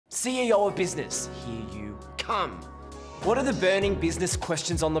CEO of business, here you come. What are the burning business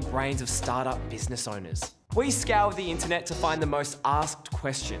questions on the brains of startup business owners? We scour the internet to find the most asked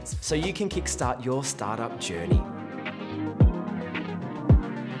questions so you can kickstart your startup journey.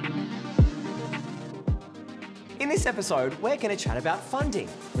 In this episode, we're going to chat about funding,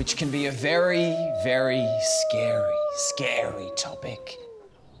 which can be a very, very scary topic.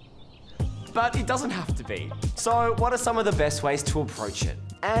 But it doesn't have to be. So what are some of the best ways to approach it?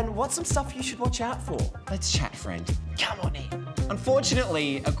 And what's some stuff you should watch out for? Let's chat, friend. Come on in.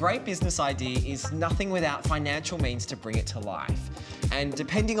 Unfortunately, a great business idea is nothing without financial means to bring it to life. And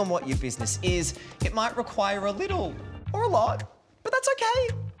depending on what your business is, it might require a little or a lot, but that's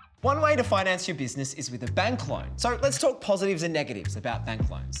okay. One way to finance your business is with a bank loan. So let's talk positives and negatives about bank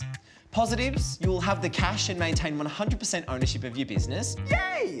loans. Positives, you'll have the cash and maintain 100% ownership of your business.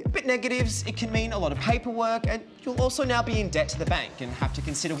 Yay! But negatives, it can mean a lot of paperwork and you'll also now be in debt to the bank and have to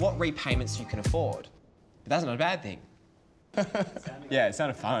consider what repayments you can afford. But that's not a bad thing. Yeah, it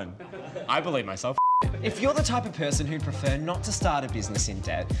sounded fun. I believe myself. If you're the type of person who'd prefer not to start a business in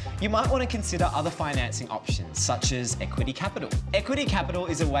debt, you might want to consider other financing options, such as equity capital. Equity capital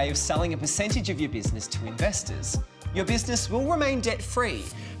is a way of selling a percentage of your business to investors. Your business will remain debt-free,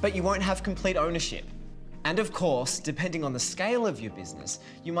 but you won't have complete ownership. And of course, depending on the scale of your business,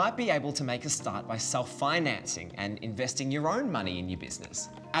 you might be able to make a start by self-financing and investing your own money in your business.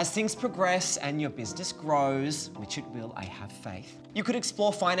 As things progress and your business grows, which it will, I have faith, you could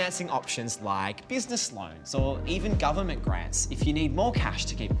explore financing options like business loans or even government grants if you need more cash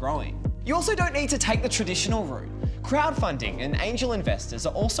to keep growing. You also don't need to take the traditional route. Crowdfunding and angel investors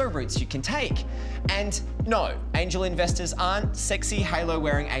are also routes you can take. And no, angel investors aren't sexy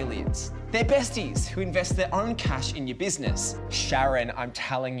halo-wearing aliens. They're besties who invest their own cash in your business. Sharon, I'm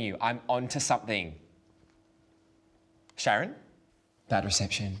telling you, I'm onto something. Sharon? Bad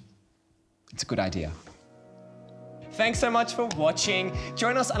reception. It's a good idea. Thanks so much for watching.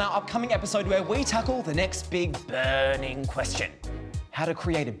 Join us on our upcoming episode where we tackle the next big burning question: how to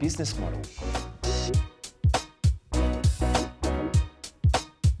create a business model